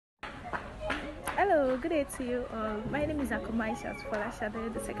Hello, good day to you all. My name is Akumaisha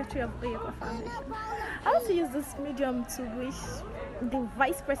Folashade, the Secretary of Oyeko Foundation. I want to use this medium to wish the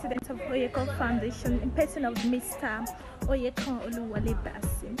Vice President of Oyeko Foundation, in person of Mr. Oluwole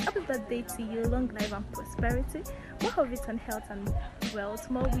Basi. Happy birthday to you, long life and prosperity, more of it on health and wealth,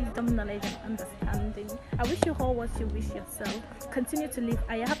 more wisdom, knowledge and understanding. I wish you all what you wish yourself. Continue to live.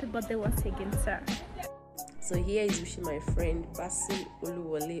 Happy birthday once again, sir. So here is wishing my friend Basi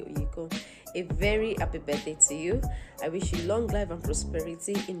Oluwole Oyeko a very happy birthday to you. I wish you long life and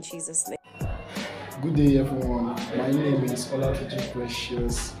prosperity in Jesus' name. Good day, everyone. My name is Oluwole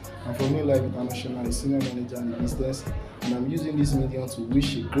Precious. I'm from New Life International, a senior manager in the business, and I'm using this medium to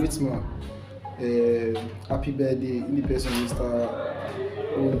wish a great man happy birthday in the person Mr.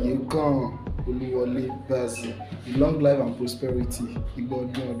 Oyeko Oluwole Basi. Long life and prosperity.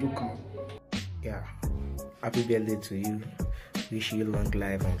 Yeah, happy birthday to you. Wish you long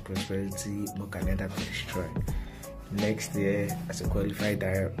life and prosperity, more can never be destroyed. Next year, as a qualified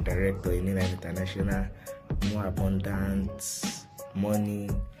director in New Life International, more abundance, money,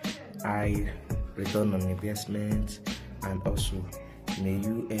 high return on investment, and also may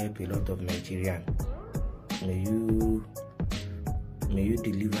you help a lot of Nigerians. May you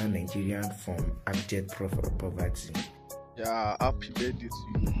deliver Nigerians from abject poverty. Yeah, happy birthday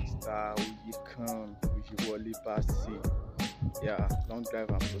to you, Mr. Oluwole Basi. Yeah, long life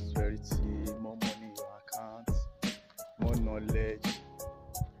and prosperity, more money in your account, more knowledge.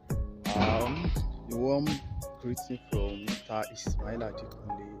 A warm greeting from Mr. Ismail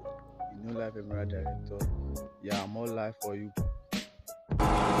Adekunle, the New Life Emerald Director. Yeah, more life for you.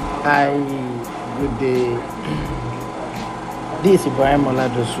 Hi, good day. This is Ibrahim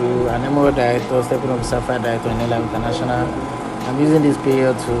Oladosu, an Emerald Director, Stepping Up Sapphire Director in New Life International. I'm using this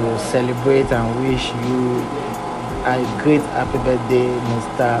period to celebrate and wish you a great happy birthday,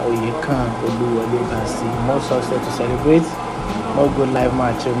 Mr. Oyeko Oluwole Basi. More success to celebrate, more good life, more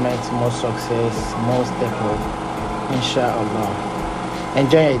achievements, more success, more step up, inshallah.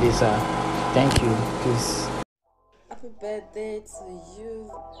 Enjoy your day, sir. Thank you. Peace. Happy birthday to you,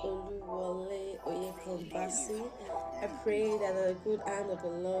 Oluwole Oyeko Basi. I pray that the good hand of the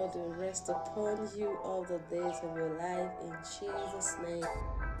Lord will rest upon you all the days of your life in Jesus' name.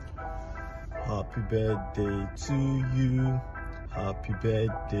 Happy birthday to you. Happy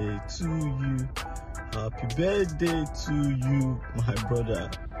birthday to you. Happy birthday to you, my brother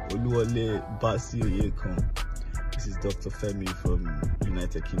Oluwole Basi Oyeko. This is Dr. Femi from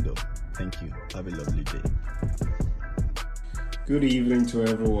United Kingdom. Thank you. Have a lovely day. Good evening to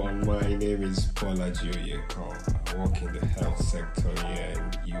everyone. My name is Bolaji Oyeko. I work in the health sector here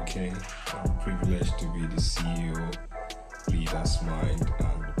in UK. I'm privileged to be the CEO, Leader's Mind,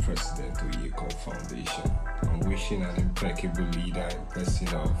 and the President of Oyeko Foundation. I'm wishing an impeccable leader in person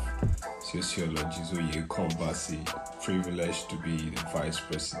of Sociologist Oyeko Basi, privileged to be the Vice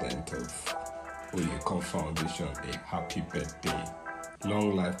President of Oyeko Foundation, a happy birthday.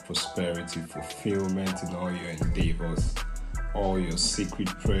 Long life, prosperity, fulfillment in all your endeavors. All your secret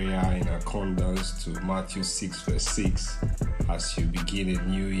prayer in accordance to Matthew 6 verse 6. As you begin a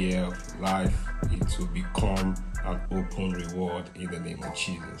new year of life, it will become an open reward in the name of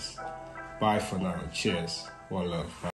Jesus. Bye for now. Cheers. One love.